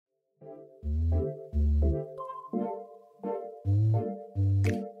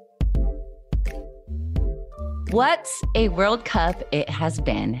What a World Cup it has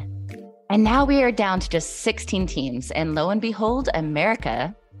been. And now we are down to just 16 teams. And lo and behold,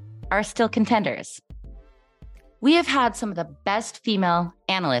 America are still contenders. We have had some of the best female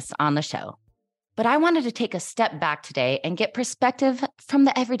analysts on the show. But I wanted to take a step back today and get perspective from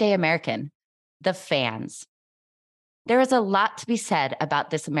the everyday American, the fans. There is a lot to be said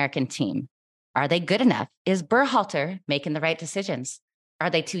about this American team. Are they good enough? Is Berhalter making the right decisions? Are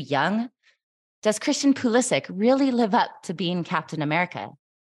they too young? Does Christian Pulisic really live up to being Captain America?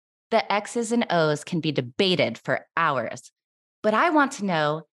 The X's and O's can be debated for hours, but I want to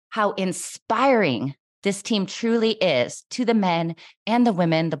know how inspiring this team truly is to the men and the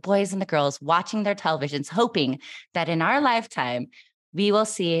women, the boys and the girls watching their televisions, hoping that in our lifetime, we will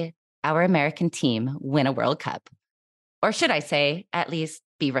see our American team win a World Cup. Or should I say, at least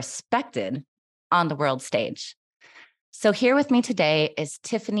be respected on the world stage. So here with me today is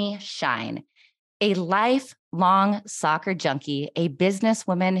Tiffany Shine, a lifelong soccer junkie, a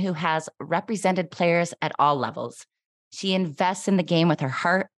businesswoman who has represented players at all levels. She invests in the game with her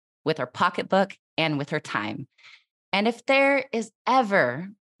heart, with her pocketbook, and with her time. And if there is ever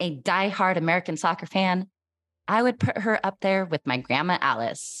a diehard American soccer fan, I would put her up there with my grandma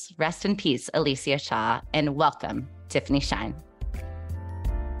Alice. Rest in peace, Alicia Shaw, and welcome, Tiffany Shine.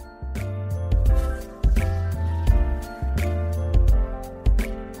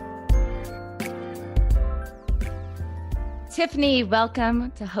 Tiffany,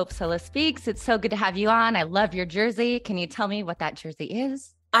 welcome to Hope Solo Speaks. It's so good to have you on. I love your jersey. Can you tell me what that jersey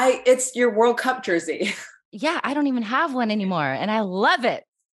is? It's your World Cup jersey. Yeah, I don't even have one anymore, and I love it.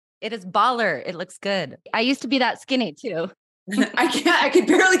 It is baller. It looks good. I used to be that skinny too. I could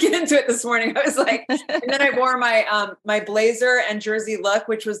barely get into it this morning. I was like, and then I wore my my blazer and jersey look,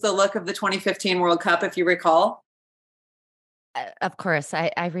 which was the look of the 2015 World Cup, if you recall. Of course,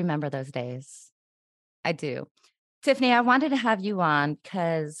 I remember those days. I do. Tiffany, I wanted to have you on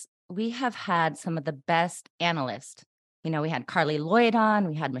because we have had some of the best analysts. You know, we had Carly Lloyd on,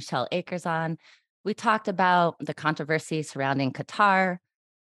 we had Michelle Akers on. We talked about the controversy surrounding Qatar.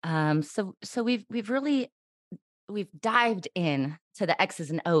 So we've dived in to the X's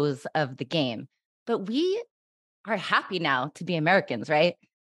and O's of the game, but we are happy now to be Americans, right?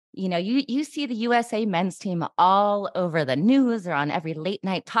 You know, you see the USA men's team all over the news or on every late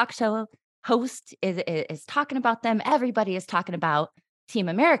night talk show. Host is talking about them. Everybody is talking about Team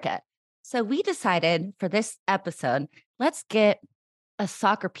America. So we decided for this episode, let's get a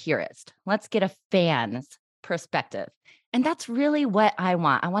soccer purist. Let's get a fan's perspective. And that's really what I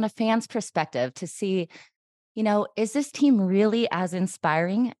want. I want a fan's perspective to see, you know, is this team really as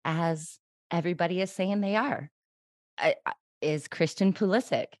inspiring as everybody is saying they are? Is Christian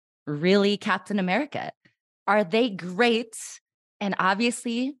Pulisic really Captain America? Are they great? And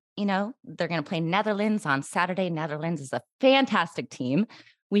obviously, you know, they're going to play Netherlands on Saturday. Netherlands is a fantastic team.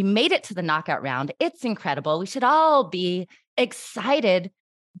 We made it to the knockout round. It's incredible. We should all be excited.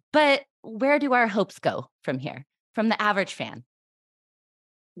 But where do our hopes go from here, from the average fan?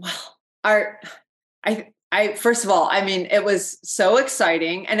 Well, I first of all, I mean, it was so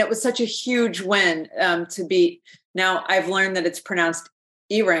exciting, and it was such a huge win to beat. Now I've learned that it's pronounced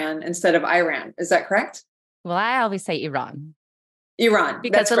Iran instead of Iran. Is that correct? Well, I always say Iran. Iran.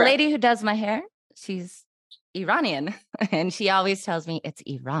 Because the lady who does my hair, she's Iranian, and she always tells me it's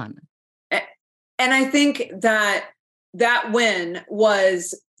Iran. And I think that win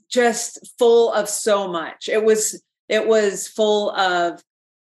was just full of so much. It was full of,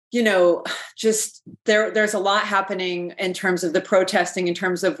 you know, just there's a lot happening in terms of the protesting, in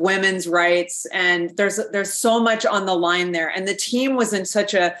terms of women's rights. And there's so much on the line there. And the team was in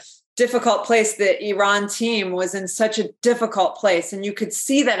such a difficult place. The Iran team was in such a difficult place. And you could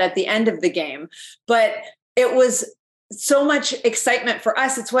see that at the end of the game, but it was so much excitement for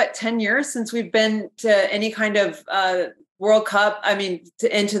us. It's 10 years since we've been to any kind of World Cup. I mean,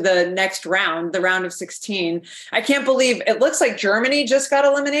 into the next round, the round of 16. I can't believe it looks like Germany just got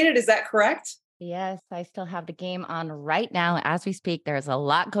eliminated. Is that correct? Yes, I still have the game on right now as we speak. There's a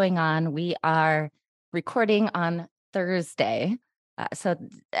lot going on. We are recording on Thursday. So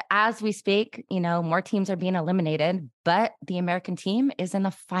as we speak, you know, more teams are being eliminated, but the American team is in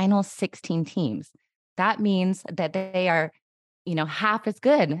the final 16 teams. That means that they are, you know, half as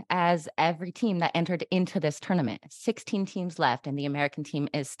good as every team that entered into this tournament. 16 teams left, and the American team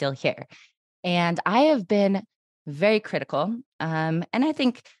is still here. And I have been very critical. And I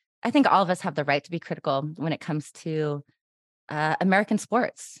think all of us have the right to be critical when it comes to American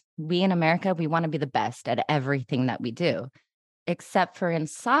sports. We in America, we want to be the best at everything that we do. Except for in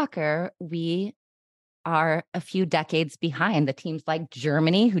soccer, we are a few decades behind the teams like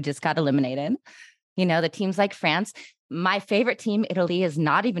Germany, who just got eliminated, the teams like France. My favorite team, Italy, is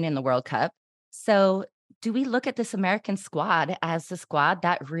not even in the World Cup. So do we look at this American squad as the squad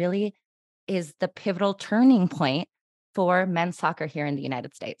that really is the pivotal turning point for men's soccer here in the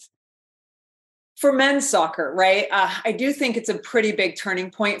United States? For men's soccer, right? I do think it's a pretty big turning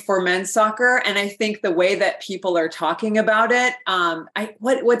point for men's soccer. And I think the way that people are talking about it,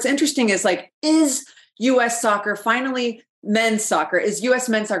 what's interesting is like, is US soccer finally men's soccer? Is US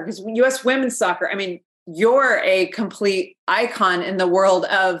men's soccer? Because US women's soccer, I mean, you're a complete icon in the world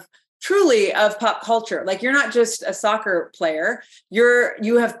of truly of pop culture. Like, you're not just a soccer player,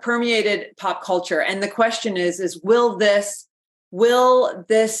 you have permeated pop culture. And the question is will this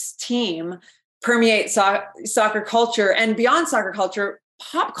team permeate soccer culture, and beyond soccer culture,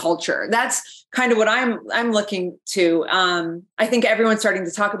 pop culture? That's kind of what I'm looking to. I think everyone's starting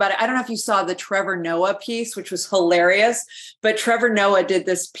to talk about it. I don't know if you saw the Trevor Noah piece, which was hilarious, but Trevor Noah did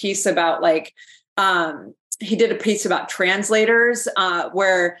this piece about he did a piece about translators,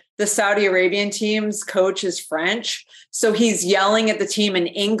 where the Saudi Arabian team's coach is French. So he's yelling at the team in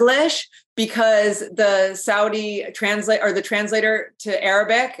English because the Saudi translator to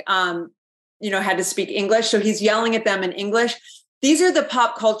Arabic, had to speak English. So he's yelling at them in English. These are the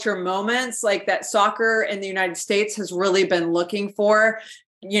pop culture moments like that soccer in the United States has really been looking for.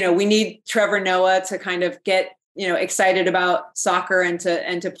 We need Trevor Noah to kind of get, excited about soccer and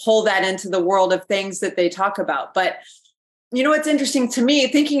to pull that into the world of things that they talk about. But, it's interesting to me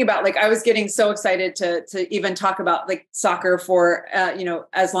thinking about, like, I was getting so excited to even talk about like soccer for,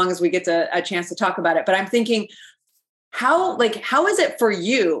 as long as we get a chance to talk about it. But I'm thinking, how is it for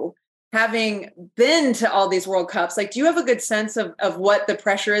you, having been to all these World Cups? Like, do you have a good sense of what the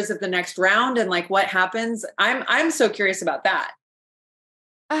pressure is of the next round and like what happens? I'm so curious about that.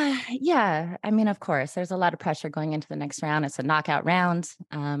 Yeah. I mean, of course, there's a lot of pressure going into the next round. It's a knockout round.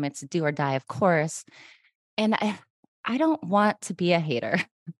 It's a do or die, of course. And I don't want to be a hater.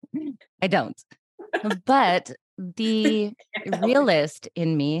 I don't. But the realist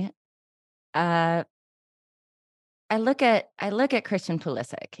in me, I look at Christian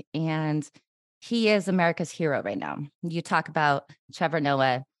Pulisic, and he is America's hero right now. You talk about Trevor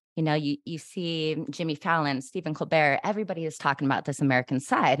Noah, you see Jimmy Fallon, Stephen Colbert, everybody is talking about this American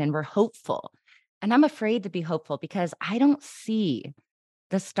side, and we're hopeful. And I'm afraid to be hopeful because I don't see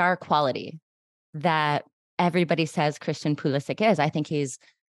the star quality that everybody says Christian Pulisic is. I think he's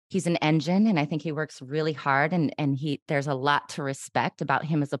an engine, and I think he works really hard, and there's a lot to respect about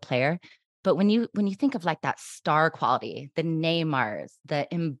him as a player. But when you think of like that star quality, the Neymars, the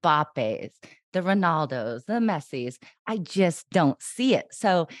Mbappes, the Ronaldos, the Messis, I just don't see it.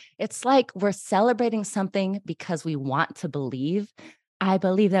 So it's like we're celebrating something because we want to believe. I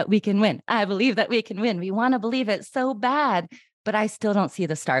believe that we can win. I believe that we can win. We want to believe it so bad, but I still don't see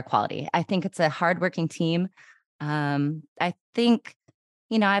the star quality. I think it's a hardworking team. I think,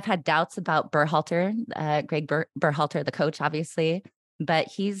 I've had doubts about Berhalter, Gregg Berhalter, the coach, obviously, but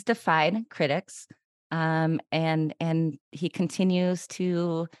he's defied critics, and he continues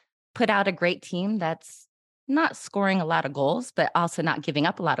to put out a great team that's not scoring a lot of goals, but also not giving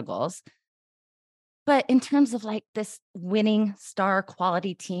up a lot of goals. But in terms of like this winning star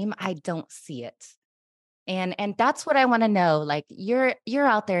quality team, I don't see it. And that's what I want to know. Like, you're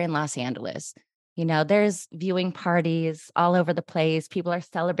out there in Los Angeles, there's viewing parties all over the place. People are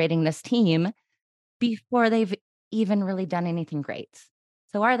celebrating this team before they've even really done anything great.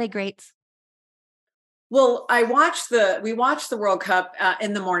 So are they great? Well, we watched the World Cup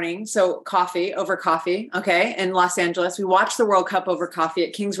in the morning. So coffee over coffee. Okay. In Los Angeles, we watched the World Cup over coffee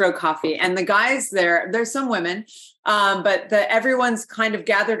at Kings Road Coffee, and the guys there's some women, but everyone's kind of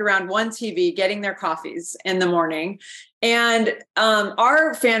gathered around one TV, getting their coffees in the morning. And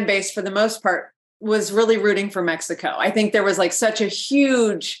our fan base, for the most part, was really rooting for Mexico. I think there was like such a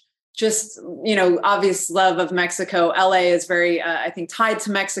huge, just, obvious love of Mexico. LA is very, I think, tied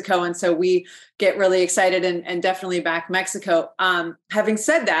to Mexico. And so we get really excited and definitely back Mexico. Having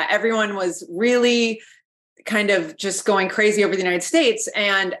said that, everyone was really kind of just going crazy over the United States.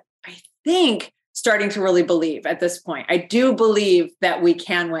 And I think starting to really believe at this point. I do believe that we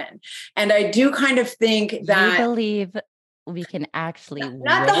can win. And I do kind of think that— You believe we can actually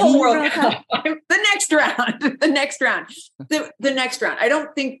not the whole World Cup. The next round. The next round. I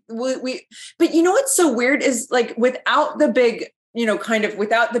don't think we but what's so weird is, like, without the big,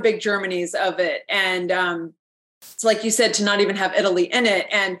 without the big Germanys of it. And it's like you said, to not even have Italy in it.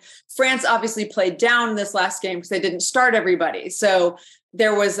 And France obviously played down this last game because they didn't start everybody. So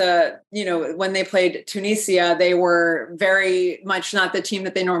there was when they played Tunisia, they were very much not the team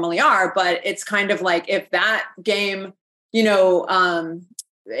that they normally are. But it's kind of like, if that game,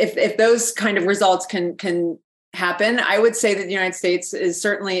 if those kind of results can happen, I would say that the United States is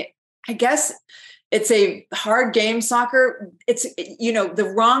certainly, I guess it's a hard game, soccer. It's,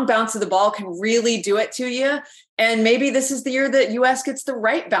 the wrong bounce of the ball can really do it to you. And maybe this is the year that US gets the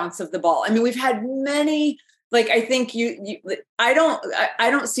right bounce of the ball. I mean, we've had many, like, I think I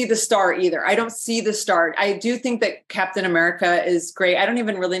don't see the star either. I don't see the star. I do think that Captain America is great. I don't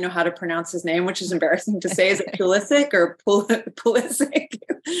even really know how to pronounce his name, which is embarrassing to say. Is it Pulisic or Pulisic?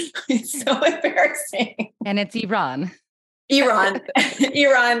 It's so embarrassing. And it's Iran. Iran.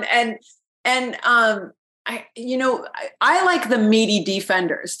 And I like the meaty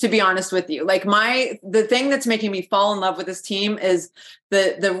defenders, to be honest with you. Like the thing that's making me fall in love with this team is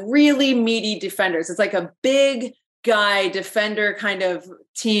the really meaty defenders. It's like a big guy defender kind of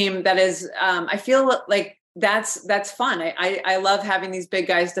team that is, I feel like that's fun. I love having these big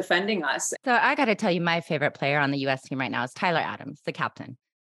guys defending us. So I got to tell you, my favorite player on the US team right now is Tyler Adams, the captain.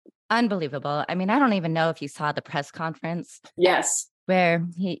 Unbelievable. I mean, I don't even know if you saw the press conference. Yes. Where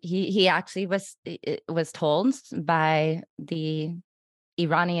he actually was told by the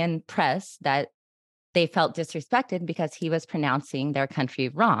Iranian press that they felt disrespected because he was pronouncing their country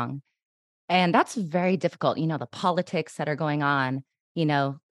wrong. And that's very difficult. The politics that are going on,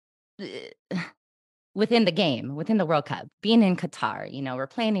 within the game, within the World Cup, being in Qatar, we're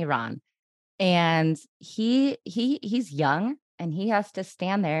playing Iran. And he's young. And he has to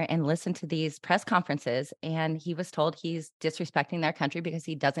stand there and listen to these press conferences. And he was told he's disrespecting their country because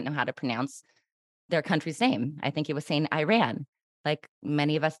he doesn't know how to pronounce their country's name. I think he was saying Iran, like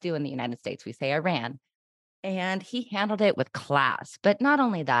many of us do in the United States. We say Iran. And he handled it with class. But not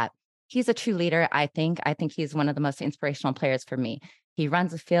only that, he's a true leader, I think. I think he's one of the most inspirational players for me. He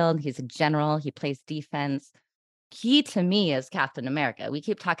runs the field. He's a general. He plays defense. He, to me, is Captain America. We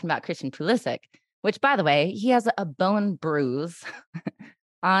keep talking about Christian Pulisic, which, by the way, he has a bone bruise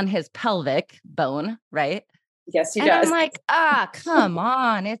on his pelvic bone, right? Yes, he and does. I'm like, come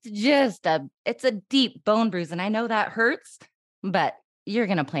on. It's a deep bone bruise. And I know that hurts, but you're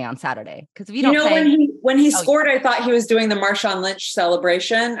going to play on Saturday. Because if you don't play... when he scored, I thought he was doing the Marshawn Lynch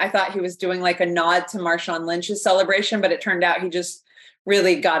celebration. I thought he was doing like a nod to Marshawn Lynch's celebration, but it turned out he just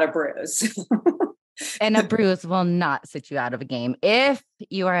really got a bruise. And a bruise will not sit you out of a game if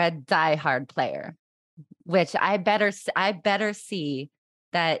you are a diehard player, which I better see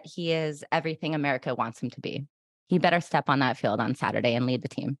that he is everything America wants him to be. He better step on that field on Saturday and lead the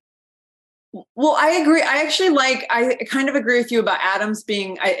team. Well, I agree. I kind of agree with you about Adams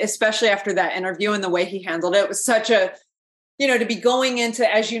being, especially after that interview and the way he handled it. It was such a, to be going into,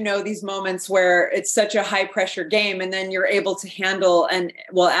 as these moments where it's such a high pressure game, and then you're able to handle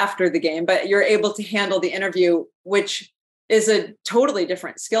after the game, but you're able to handle the interview, which is a totally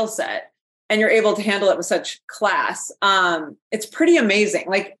different skill set, and you're able to handle it with such class. It's pretty amazing.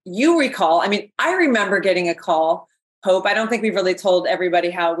 Like you recall, I remember getting a call, Hope. I don't think we've really told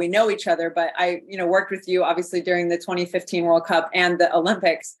everybody how we know each other, but I, worked with you obviously during the 2015 World Cup and the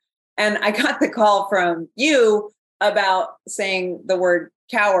Olympics. And I got the call from you about saying the word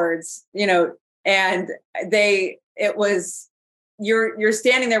cowards, and it was, you're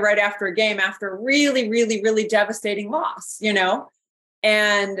standing there right after a game after a really, really, really devastating loss,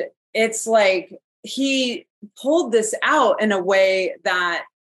 and it's like, he pulled this out in a way that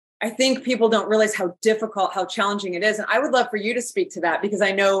I think people don't realize how difficult, how challenging it is. And I would love for you to speak to that, because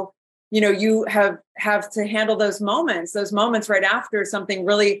I know, you have to handle those moments right after something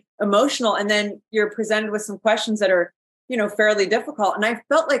really emotional. And then you're presented with some questions that are, fairly difficult. And I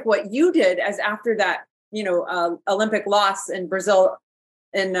felt like what you did as after that, Olympic loss in Brazil,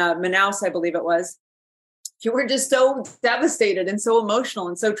 in Manaus, I believe it was, you were just so devastated and so emotional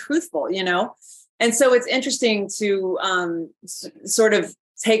and so truthful, And so it's interesting to sort of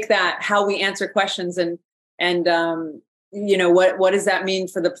take that, how we answer questions and what does that mean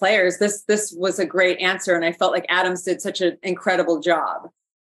for the players? This was a great answer. And I felt like Adams did such an incredible job.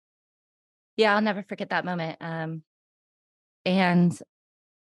 Yeah, I'll never forget that moment. And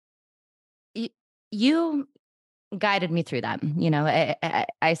you guided me through that.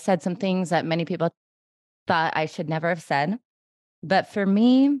 I said some things that many people thought I should never have said. But for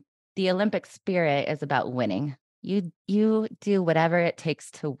me, the Olympic spirit is about winning. You do whatever it takes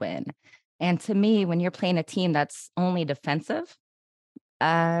to win. And to me, when you're playing a team that's only defensive,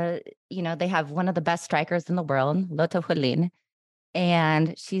 they have one of the best strikers in the world, Lotte Hulin,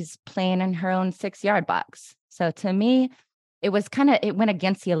 and she's playing in her own 6-yard box. So to me, it went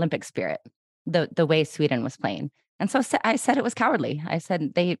against the Olympic spirit, the way Sweden was playing. And so I said it was cowardly. I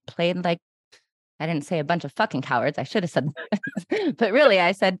said they played like, I didn't say a bunch of fucking cowards. I should have said, but really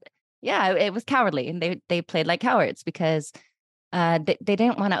I said, yeah, it was cowardly. And they played like cowards because They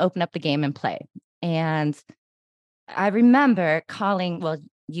didn't want to open up the game and play. And I remember calling, well,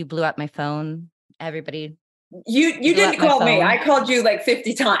 you blew up my phone. Everybody You didn't call me. I called you like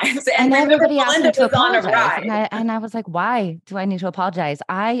 50 times. And everybody asked me to was on a apologize. ride. And I was like, why do I need to apologize?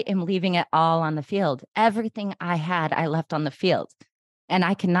 I am leaving it all on the field. Everything I had, I left on the field. And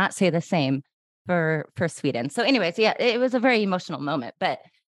I cannot say the same for Sweden. So anyways, yeah, it was a very emotional moment. But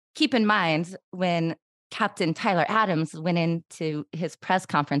keep in mind, when Captain Tyler Adams went into his press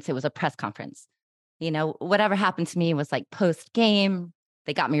conference, it was a press conference. You know, whatever happened to me was like post game.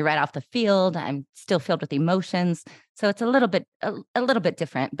 They got me right off the field. I'm still filled with emotions. So it's a little bit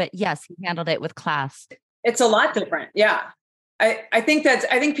different, but yes, he handled it with class. It's a lot different. Yeah. I think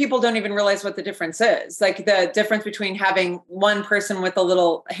people don't even realize what the difference is. Like the difference between having one person with a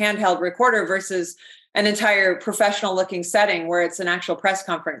little handheld recorder versus an entire professional looking setting where it's an actual press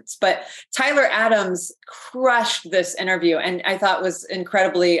conference. But Tyler Adams crushed this interview and I thought was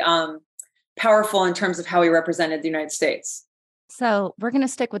incredibly powerful in terms of how he represented the United States. So we're going to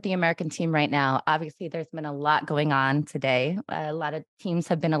stick with the American team right now. Obviously, there's been a lot going on today. A lot of teams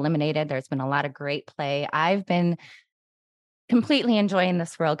have been eliminated. There's been a lot of great play. I've been completely enjoying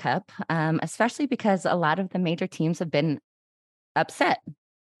this World Cup, especially because a lot of the major teams have been upset.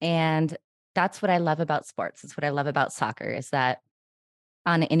 And that's what I love about sports. It's what I love about soccer is that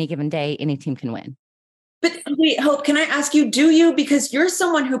on any given day, any team can win. But wait, Hope, can I ask you, do you, because you're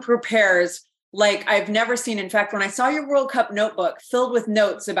someone who prepares like I've never seen. In fact, when I saw your World Cup notebook filled with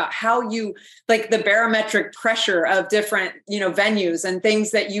notes about how you like the barometric pressure of different, venues and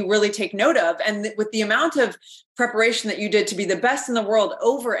things that you really take note of. And with the amount of preparation that you did to be the best in the world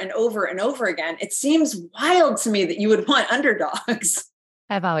over and over and over again, it seems wild to me that you would want underdogs.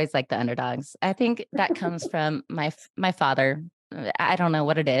 I've always liked the underdogs. I think that comes from my father. I don't know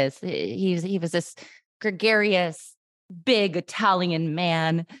what it is. He was this gregarious, big Italian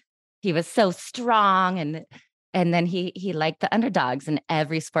man. He was so strong and then he liked the underdogs in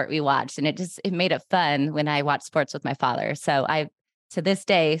every sport we watched. And it made it fun when I watched sports with my father. So I, to this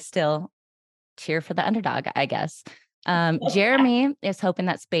day, still cheer for the underdog, I guess. Jeremy is hoping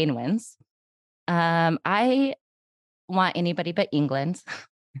that Spain wins. I want anybody but England.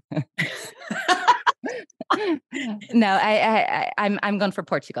 No, I'm going for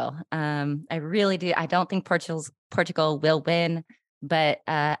Portugal. I really do. I don't think Portugal will win. But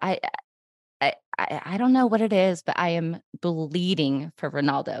I don't know what it is, but I am bleeding for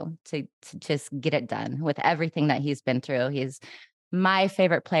Ronaldo to just get it done with everything that he's been through. He's my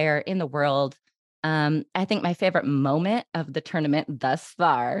favorite player in the world. I think my favorite moment of the tournament thus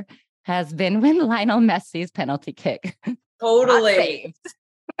far has been when Lionel Messi's penalty kick. Totally.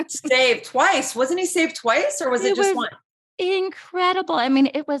 Saved twice. Wasn't he saved twice or was it just one? Incredible. I mean,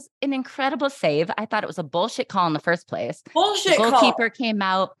 it was an incredible save. I thought it was a bullshit call in the first place. Bullshit call. The goalkeeper came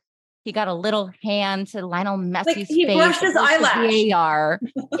out. He got a little hand to Lionel Messi's face. He brushed his eyelash. VAR.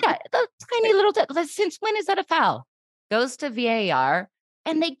 Yeah, the tiny little. Since when is that a foul? Goes to VAR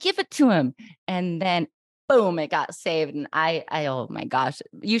and they give it to him, and then boom, it got saved. And I oh my gosh,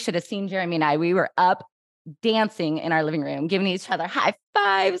 you should have seen Jeremy and I. We were up dancing in our living room, giving each other high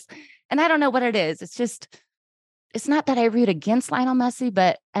fives. And I don't know what it is. It's just. It's not that I root against Lionel Messi,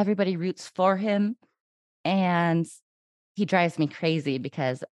 but everybody roots for him. And he drives me crazy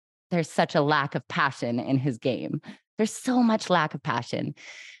because there's such a lack of passion in his game. There's so much lack of passion.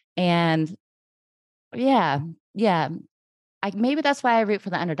 And yeah. Maybe that's why I root for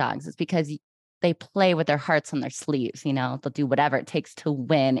the underdogs. It's because they play with their hearts on their sleeves. They'll do whatever it takes to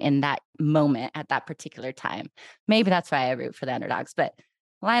win in that moment at that particular time. Maybe that's why I root for the underdogs. But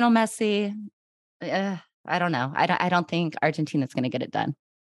Lionel Messi, I don't know. I don't think Argentina's going to get it done.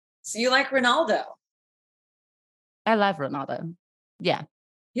 So you like Ronaldo? I love Ronaldo. Yeah.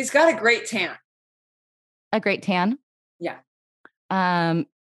 He's got a great tan. A great tan? Yeah.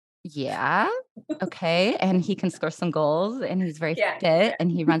 Yeah. Okay. And he can score some goals and he's very fit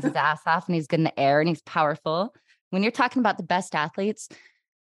and he runs his ass off and he's good in the air and he's powerful. When you're talking about the best athletes,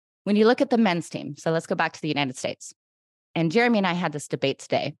 when you look at the men's team, so let's go back to the United States. And Jeremy and I had this debate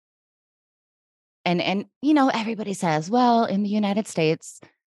today. And everybody says, well, in the United States,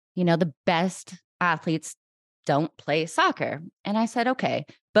 the best athletes don't play soccer. And I said, okay,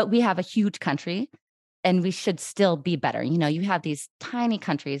 but we have a huge country and we should still be better. You have these tiny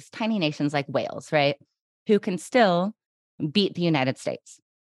countries, tiny nations like Wales, right? Who can still beat the United States,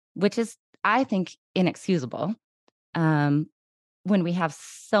 which is, I think, inexcusable when we have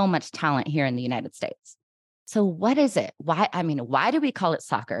so much talent here in the United States. So what is it? Why do we call it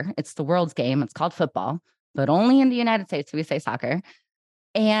soccer? It's the world's game. It's called football, but only in the United States do we say soccer.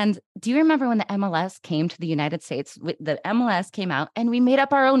 And do you remember when the MLS came to the United States? The MLS came out and we made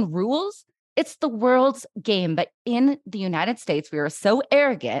up our own rules. It's the world's game. But in the United States, we were so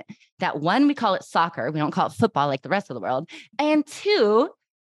arrogant that one, we call it soccer. We don't call it football like the rest of the world. And two,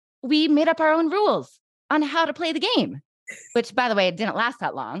 we made up our own rules on how to play the game, which, by the way, it didn't last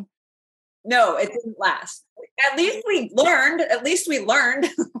that long. No, it didn't last. At least we learned.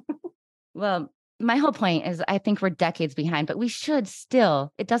 Well, my whole point is I think we're decades behind, but we should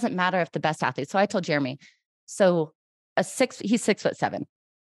still, it doesn't matter if the best athlete. So I told Jeremy, he's 6'7".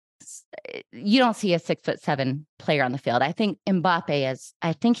 You don't see a 6'7" player on the field. I think Mbappe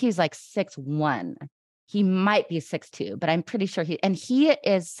I think he's like 6'1". He might be 6'2", but I'm pretty sure he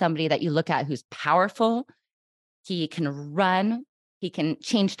is somebody that you look at who's powerful. He can run, he can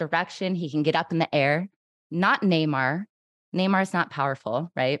change direction, he can get up in the air. Not Neymar. Neymar's not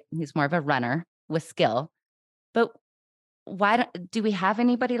powerful, right? He's more of a runner with skill. But why do we have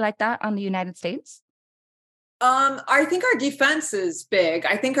anybody like that on the United States? I think our defense is big.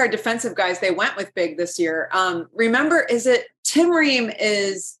 I think our defensive guys, they went with big this year. Remember, Tim Ream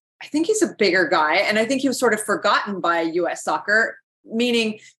I think he's a bigger guy. And I think he was sort of forgotten by US soccer,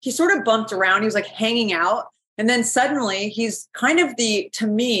 meaning he sort of bumped around. He was like hanging out. And then suddenly he's kind of to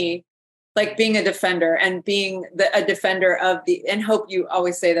me, like being a defender and being a defender and Hope, you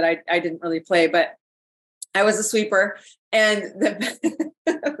always say that I didn't really play, but I was a sweeper. And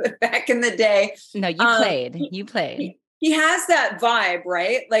back in the day. No, you played. He has that vibe,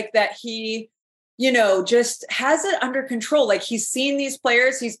 right? Like that he, just has it under control. Like he's seen these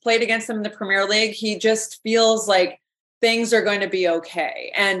players, he's played against them in the Premier League. He just feels like things are going to be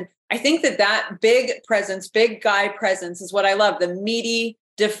okay. And I think that big guy presence is what I love. The meaty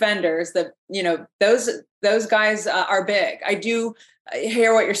defenders, those guys are big. I do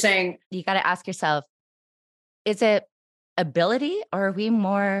hear what you're saying. You got to ask yourself, is it ability or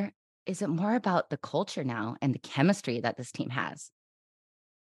is it more about the culture now and the chemistry that this team has?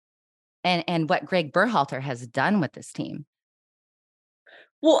 And what Gregg Berhalter has done with this team?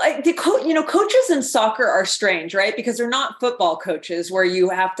 Well, coaches in soccer are strange, right? Because they're not football coaches where you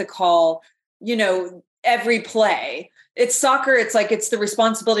have to call, every play. It's soccer. It's like, it's the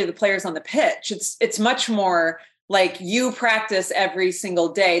responsibility of the players on the pitch. It's much more like you practice every single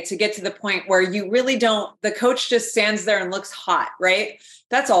day to get to the point where you really don't, the coach just stands there and looks hot, right?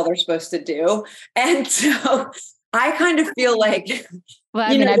 That's all they're supposed to do. And so I kind of feel like,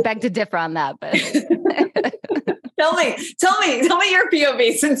 well, I beg to differ on that, but tell me your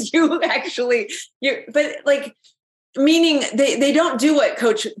POV since but like, meaning they don't do what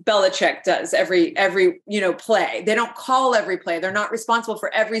Coach Belichick does every play. They don't call every play. They're not responsible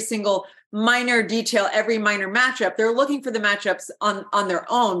for every single minor detail, every minor matchup. They're looking for the matchups on their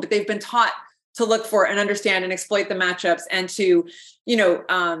own, but they've been taught to look for and understand and exploit the matchups and to,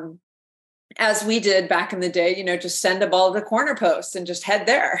 as we did back in the day, just send a ball to the corner post and just head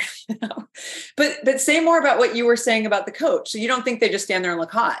there. But say more about what you were saying about the coach. So you don't think they just stand there and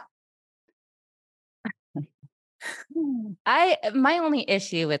look hot? My only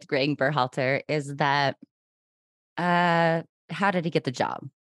issue with Gregg Berhalter is that how did he get the job?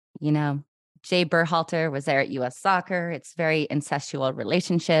 Jay Berhalter was there at US Soccer. It's very incestual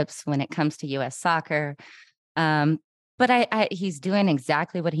relationships when it comes to US Soccer. But he's doing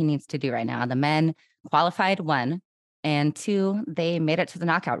exactly what he needs to do right now. The men qualified, 1, and 2, they made it to the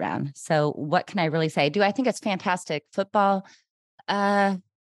knockout round. So what can I really say? Do I think it's fantastic football?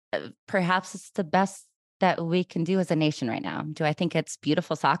 Perhaps it's the best that we can do as a nation right now. Do I think it's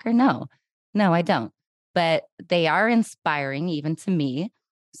beautiful soccer? No, I don't. But they are inspiring, even to me,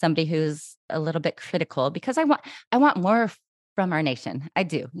 somebody who's a little bit critical, because I want more from our nation. I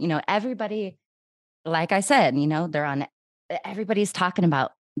do. Everybody, like I said, everybody's talking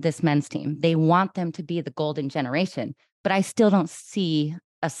about this men's team. They want them to be the golden generation, but I still don't see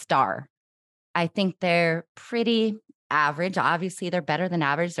a star. I think they're pretty average. Obviously, they're better than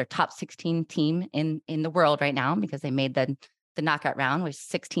average. They're top 16 team in the world right now because they made the knockout round, which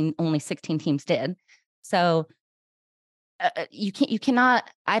only 16 teams did. So you cannot.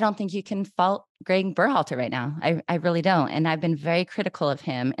 I don't think you can fault Gregg Berhalter right now. I really don't. And I've been very critical of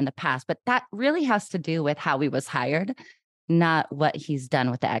him in the past, but that really has to do with how he was hired, not what he's done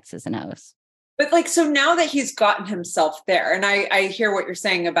with the X's and O's. But so now that he's gotten himself there, and I hear what you're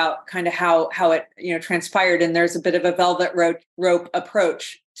saying about kind of how it transpired, and there's a bit of a velvet rope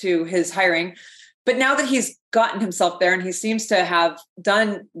approach to his hiring. But now that he's gotten himself there and he seems to have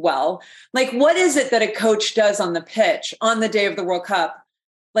done well, what is it that a coach does on the pitch on the day of the World Cup?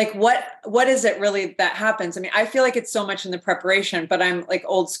 What is it really that happens? I mean, I feel like it's so much in the preparation, but I'm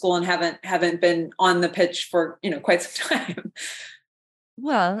old school and haven't been on the pitch for, quite some time.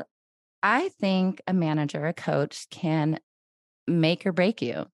 Well, I think a manager, a coach can make or break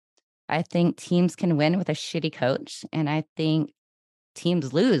you. I think teams can win with a shitty coach, and I think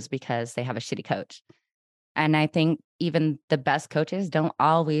teams lose because they have a shitty coach. And I think even the best coaches don't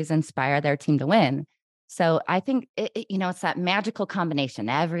always inspire their team to win. So I think it's that magical combination.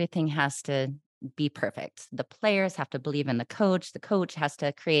 Everything has to be perfect. The players have to believe in the coach. The coach has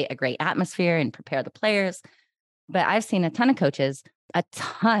to create a great atmosphere and prepare the players. But I've seen a ton of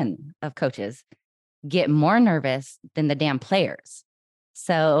coaches get more nervous than the damn players.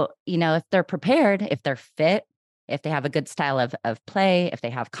 So, if they're prepared, if they're fit, if they have a good style of play, if they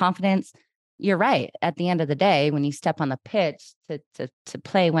have confidence, you're right. At the end of the day, when you step on the pitch to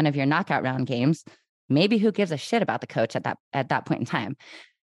play one of your knockout round games, maybe who gives a shit about the coach at that point in time?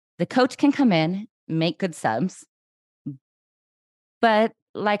 The coach can come in, make good subs. But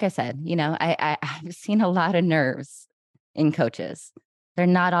like I said, I've seen a lot of nerves in coaches. They're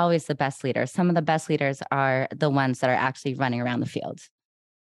not always the best leaders. Some of the best leaders are the ones that are actually running around the field.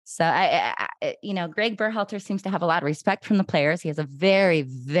 So Gregg Berhalter seems to have a lot of respect from the players. He has a very,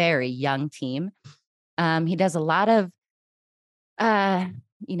 very young team. He does a lot of,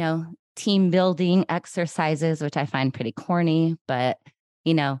 team building exercises, which I find pretty corny, but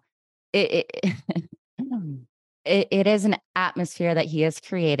it it is an atmosphere that he has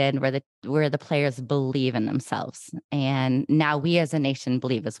created where the players believe in themselves. And now we as a nation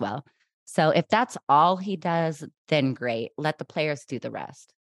believe as well. So if that's all he does, then great. Let the players do the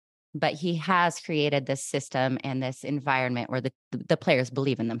rest. But he has created this system and this environment where the players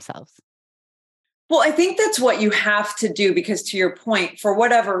believe in themselves. Well, I think that's what you have to do, because to your point, for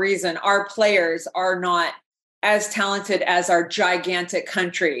whatever reason, our players are not as talented as our gigantic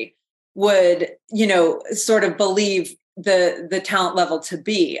country would, sort of believe the talent level to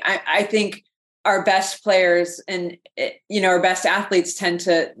be. I think our best players and, our best athletes tend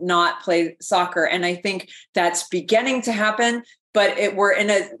to not play soccer. And I think that's beginning to happen. But we're in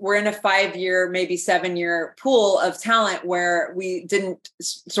a 5-year, maybe 7-year pool of talent where we didn't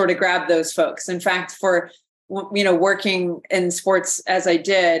sort of grab those folks. In fact, for, working in sports as I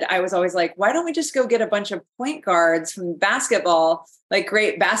did, I was always like, why don't we just go get a bunch of point guards from basketball, like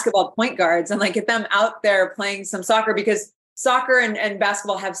great basketball point guards, and like get them out there playing some soccer, because soccer and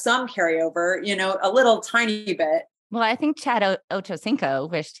basketball have some carryover, a little tiny bit. Well, I think Chad Ochocinco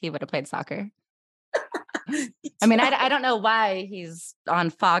wished he would have played soccer. I mean, I don't know why he's on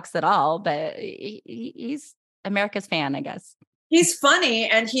Fox at all, but he's America's fan, I guess. He's funny,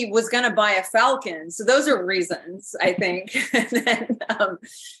 and he was going to buy a Falcon. So those are reasons, I think.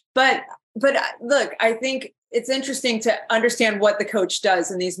 But look, I think it's interesting to understand what the coach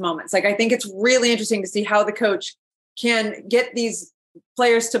does in these moments. Like, I think it's really interesting to see how the coach can get these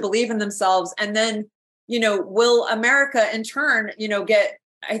players to believe in themselves. And then, will America in turn, get,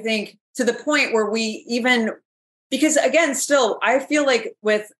 I think, to the point where we even, because again, still, I feel like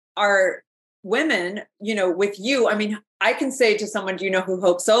with our women, with you, I mean, I can say to someone, do you know who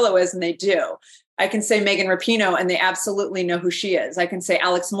Hope Solo is? And they do. I can say Megan Rapinoe, and they absolutely know who she is. I can say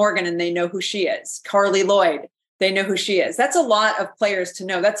Alex Morgan, and they know who she is. Carly Lloyd, they know who she is. That's a lot of players to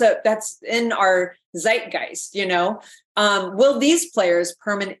know. That's in our zeitgeist, Will these players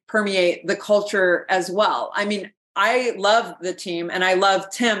permeate the culture as well? I mean, I love the team, and I love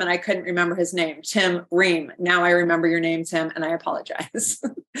Tim, and I couldn't remember his name, Tim Ream. Now I remember your name, Tim, and I apologize.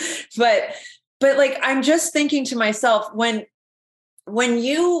 but like, I'm just thinking to myself, when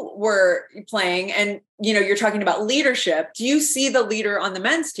you were playing and, you're talking about leadership, do you see the leader on the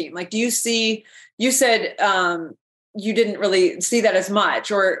men's team? Like, do you see, you said, you didn't really see that as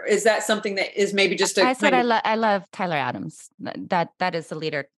much, or is that something that is maybe just I love Tyler Adams. That is the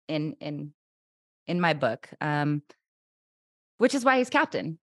leader in my book, which is why he's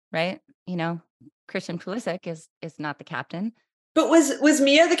captain, right? Christian Pulisic is not the captain. But was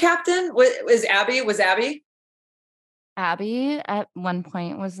Mia the captain? Was Abby? Abby at one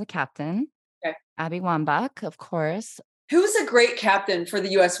point was the captain. Okay. Abby Wambach, of course. Who's a great captain for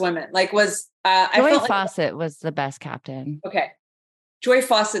the U.S. women? Like, Joy Fawcett was the best captain. Okay. Joy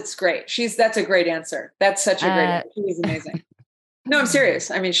Fawcett's great. That's a great answer. That's such a great answer. She was amazing. No, I'm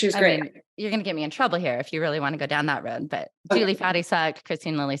serious. I mean, she was great. You're going to get me in trouble here if you really want to go down that road, but Julie Foudy sucked.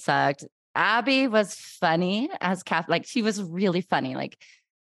 Christine Lilly sucked. Abby was funny as like, she was really funny. Like,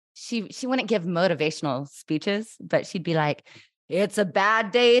 she wouldn't give motivational speeches, but she'd be like, it's a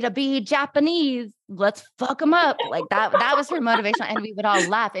bad day to be Japanese. Let's fuck them up. Like that was her motivational. And we would all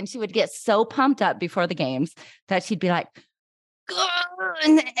laugh, and she would get so pumped up before the games that she'd be like,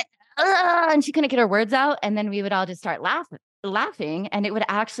 and she couldn't get her words out. And then we would all just start laughing, and it would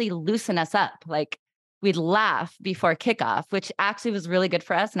actually loosen us up. Like, we'd laugh before kickoff, which actually was really good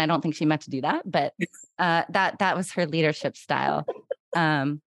for us. And I don't think she meant to do that, but that was her leadership style.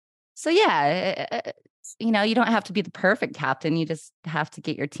 So yeah, you don't have to be the perfect captain. You just have to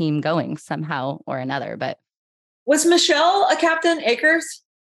get your team going somehow or another. But was Michelle a captain, Akers?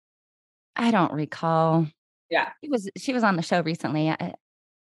 I don't recall. Yeah. She was on the show recently,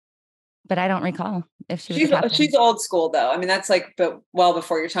 but I don't recall if she was a captain. She's old school though. I mean, that's like well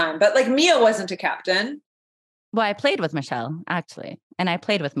before your time. But like Mia wasn't a captain. Well, I played with Michelle actually, and I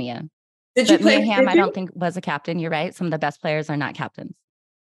played with Mia. Did you play? Mia Hamm, I don't think was a captain. You're right. Some of the best players are not captains.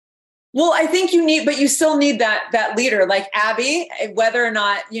 Well, I think but you still need that leader like Abby, whether or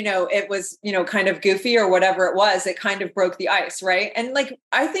not, it was, kind of goofy or whatever it was, it kind of broke the ice. Right. And like,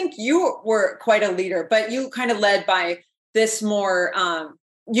 I think you were quite a leader, but you kind of led by this more,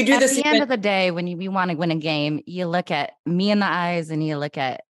 you do this. At the end of the day, when you want to win a game, you look at me in the eyes and you look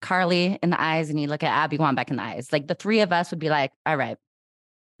at Carly in the eyes and you look at Abby Wambach in the eyes. Like the three of us would be like, all right,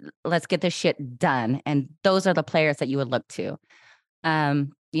 let's get this shit done. And those are the players that you would look to.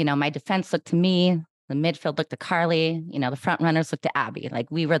 My defense looked to me, the midfield looked to Carly, the front runners looked to Abby. Like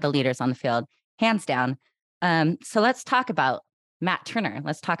we were the leaders on the field, hands down. So let's talk about Matt Turner.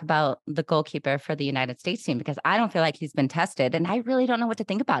 Let's talk about the goalkeeper for the United States team, because I don't feel like he's been tested and I really don't know what to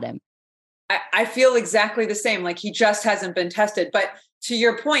think about him. I feel exactly the same. Like he just hasn't been tested. But to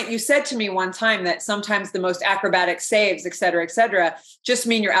your point, you said to me one time that sometimes the most acrobatic saves, et cetera, just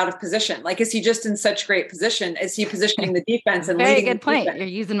mean you're out of position. Like, is he just in such great position? Is he positioning the defense and very leading? Good point. Defense? You're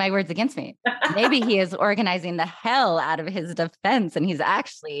using my words against me. Maybe he is organizing the hell out of his defense and he's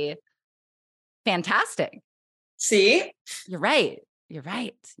actually fantastic. See? You're right.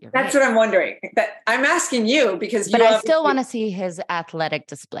 That's what I'm wondering. That I'm asking you because but I still want to see his athletic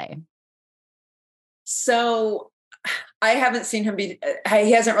display. So I haven't seen him he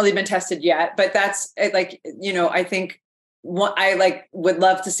hasn't really been tested yet, but that's like, I think I would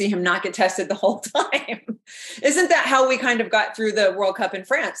love to see him not get tested the whole time. Isn't that how we kind of got through the World Cup in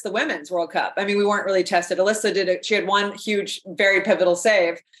France, the Women's World Cup? I mean, we weren't really tested. Alyssa did it. She had one huge, very pivotal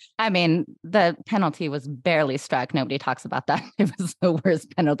save. I mean, the penalty was barely struck. Nobody talks about that. It was the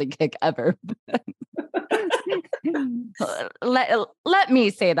worst penalty kick ever. let me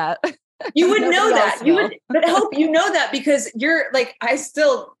say that. You would know that. But I hope you know that because you're like, I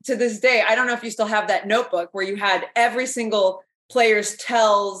still, to this day, I don't know if you still have that notebook where you had every single player's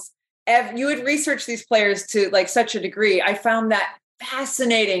tells. You would research these players to like such a degree. I found that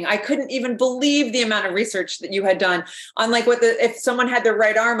fascinating. I couldn't even believe the amount of research that you had done on like if someone had their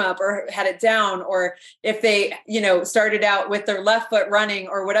right arm up or had it down, or if they, started out with their left foot running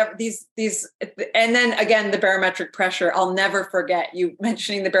or whatever these, and then again, the barometric pressure. I'll never forget you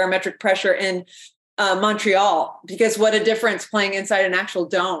mentioning the barometric pressure in Montreal, because what a difference playing inside an actual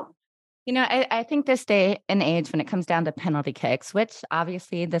dome. I think this day and age, when it comes down to penalty kicks, which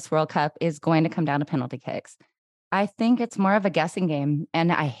obviously this World Cup is going to come down to penalty kicks, I think it's more of a guessing game.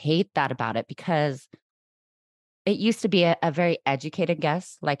 And I hate that about it because it used to be a very educated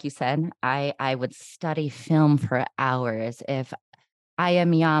guess. Like you said, I would study film for hours. If Aya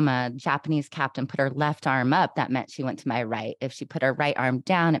Miyama, Japanese captain, put her left arm up, that meant she went to my right. If she put her right arm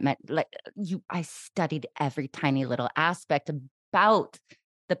down, it meant I studied every tiny little aspect about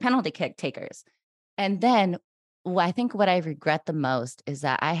the penalty kick takers. And then I think what I regret the most is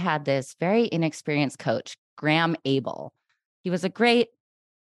that I had this very inexperienced coach, Graham Abel. He was a great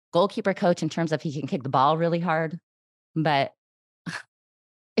goalkeeper coach in terms of he can kick the ball really hard, but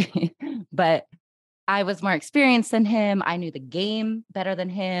I was more experienced than him. I knew the game better than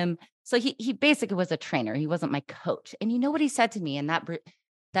him. So he basically was a trainer. He wasn't my coach. And you know what he said to me in that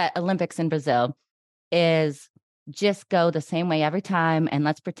Olympics in Brazil is just go the same way every time. And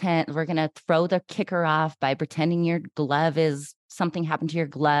let's pretend we're going to throw the kicker off by pretending your glove is something happened to your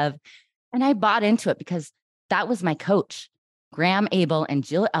glove. And I bought into it because that was my coach, Graham Abel and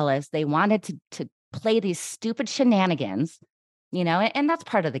Jill Ellis. They wanted to play these stupid shenanigans, and that's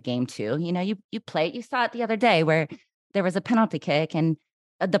part of the game too. You play it. You saw it the other day where there was a penalty kick and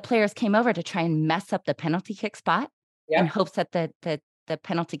the players came over to try and mess up the penalty kick spot in hopes that the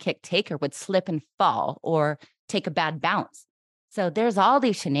penalty kick taker would slip and fall or take a bad bounce. So there's all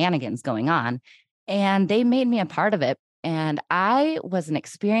these shenanigans going on, and they made me a part of it. And I was an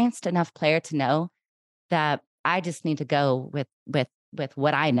experienced enough player to know that I just need to go with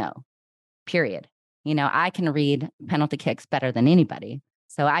what I know, period. I can read penalty kicks better than anybody.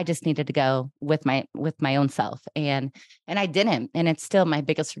 So I just needed to go with my own self. And I didn't. And it's still my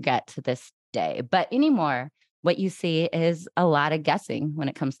biggest regret to this day. But anymore, what you see is a lot of guessing when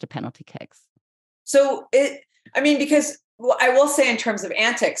it comes to penalty kicks. So because well, I will say in terms of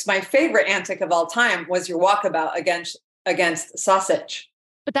antics, my favorite antic of all time was your walkabout against Sausage.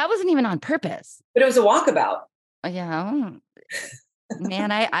 But that wasn't even on purpose. But it was a walkabout. Yeah.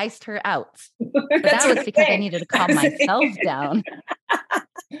 Man, I iced her out. But that was because I needed to calm myself down.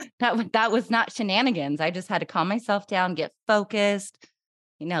 That was not shenanigans. I just had to calm myself down, get focused,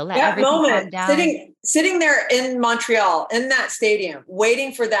 let that everything moment, calm down. Sitting there in Montreal, in that stadium,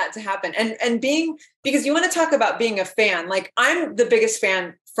 waiting for that to happen. And because you want to talk about being a fan, like I'm the biggest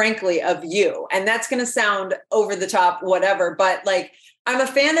fan, frankly, of you. And that's going to sound over the top, whatever, but like, I'm a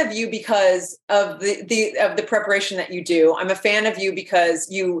fan of you because of the preparation that you do. I'm a fan of you because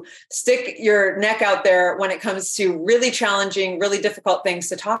you stick your neck out there when it comes to really challenging, really difficult things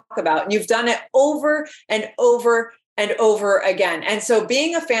to talk about. And you've done it over and over and over again. And so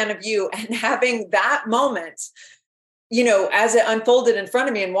being a fan of you and having that moment, as it unfolded in front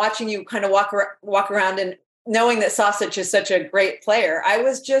of me and watching you kind of walk around and knowing that Sausage is such a great player, I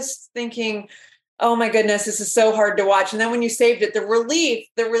was just thinking, oh my goodness, this is so hard to watch. And then when you saved it, the relief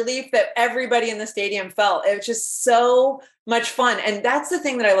that everybody in the stadium felt, it was just so much fun. And that's the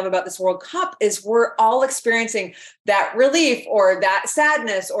thing that I love about this World Cup is we're all experiencing that relief or that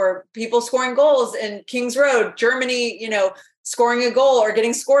sadness or people scoring goals in Kings Road, Germany, scoring a goal or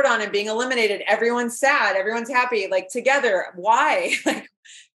getting scored on and being eliminated. Everyone's sad. Everyone's happy, like together. Why? Like,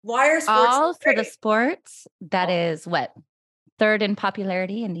 why are sports all for the sports that is what? Third in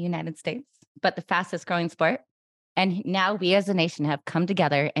popularity in the United States, but the fastest growing sport. And now we as a nation have come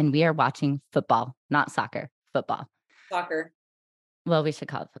together and we are watching football, not soccer, football. Soccer. Well, we should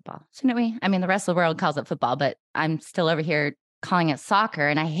call it football, shouldn't we? I mean, the rest of the world calls it football, but I'm still over here calling it soccer.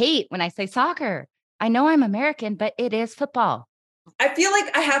 And I hate when I say soccer. I know I'm American, but it is football. I feel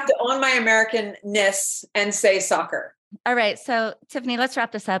like I have to own my Americanness and say soccer. All right. So Tiffany, let's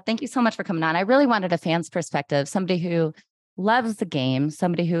wrap this up. Thank you so much for coming on. I really wanted a fan's perspective, somebody who loves the game,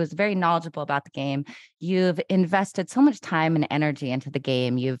 somebody who is very knowledgeable about the game. You've invested so much time and energy into the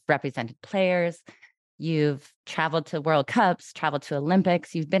game. You've represented players. You've traveled to World Cups, traveled to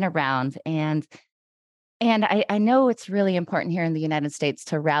Olympics. You've been around. And I know it's really important here in the United States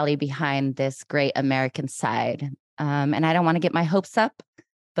to rally behind this great American side. And I don't want to get my hopes up,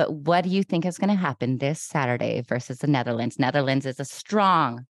 but what do you think is going to happen this Saturday versus the Netherlands? Netherlands is a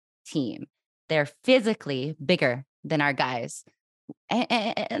strong team. They're physically bigger than our guys.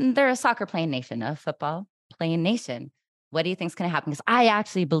 And they're a soccer playing nation, a football playing nation. What do you think is going to happen? Because I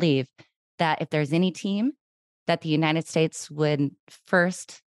actually believe that if there's any team that the United States would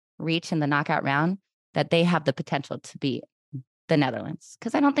first reach in the knockout round, that they have the potential to beat the Netherlands.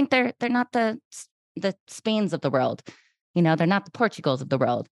 Because I don't think they're not the Spains of the world. They're not the Portugals of the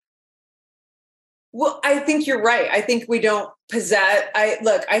world. Well, I think you're right. I think we don't possess.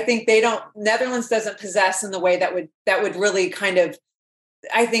 I think Netherlands doesn't possess in the way that would really kind of,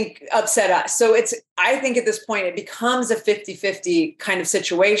 I think, upset us. So I think at this point it becomes a 50-50 kind of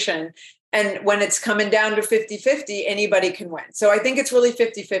situation. And when it's coming down to 50-50, anybody can win. So I think it's really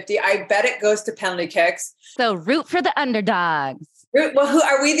 50-50. I bet it goes to penalty kicks. So root for the underdogs. Well, who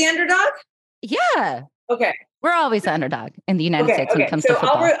are we, the underdog? Yeah. Okay. We're always the underdog in the United States when it comes to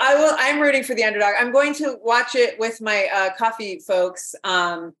football. I'm rooting for the underdog. I'm going to watch it with my coffee folks.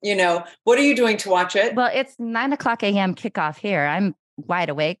 What are you doing to watch it? Well, it's 9:00 a.m. kickoff here. I'm wide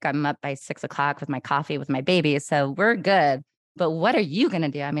awake. I'm up by 6 o'clock with my coffee with my baby. So we're good. But what are you going to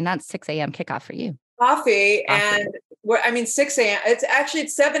do? I mean, that's 6 a.m. kickoff for you. Coffee. And 6 a.m.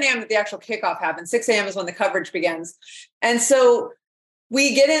 It's 7 a.m. that the actual kickoff happens. 6 a.m. is when the coverage begins. And so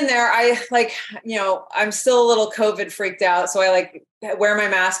we get in there. I'm still a little COVID freaked out. So I wear my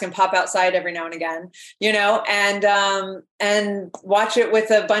mask and pop outside every now and again, and watch it with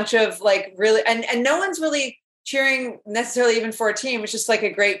a bunch of really, and no one's really cheering necessarily even for a team. It's just like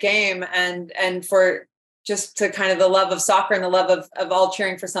a great game and for just to kind of the love of soccer and the love of all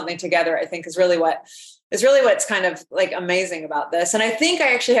cheering for something together, I think is really what's kind of like amazing about this. And I think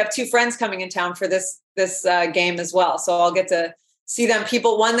I actually have 2 friends coming in town for this game as well. So I'll get to see them,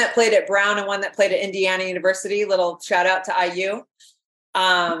 one that played at Brown and one that played at Indiana University. Little shout out to IU.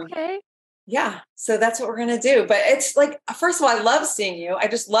 Okay. Yeah. So that's what we're going to do. But it's first of all, I love seeing you. I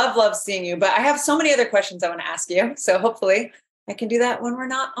just love seeing you, but I have so many other questions I want to ask you. So hopefully I can do that when we're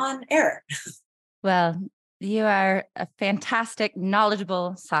not on air. Well, you are a fantastic,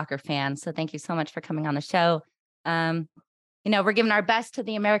 knowledgeable soccer fan. So thank you so much for coming on the show. We're giving our best to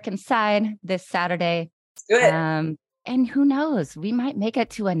the American side this Saturday. Good. And who knows, we might make it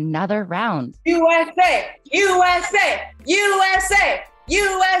to another round. USA, USA, USA,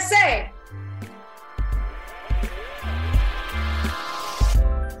 USA.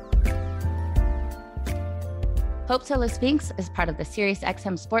 Hope Solo Sphinx is part of the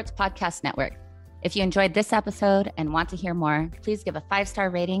SiriusXM Sports Podcast Network. If you enjoyed this episode and want to hear more, please give a 5-star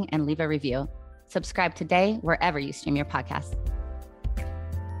rating and leave a review. Subscribe today wherever you stream your podcasts.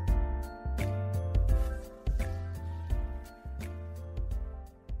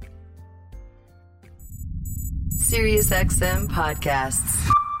 SiriusXM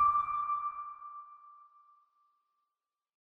Podcasts.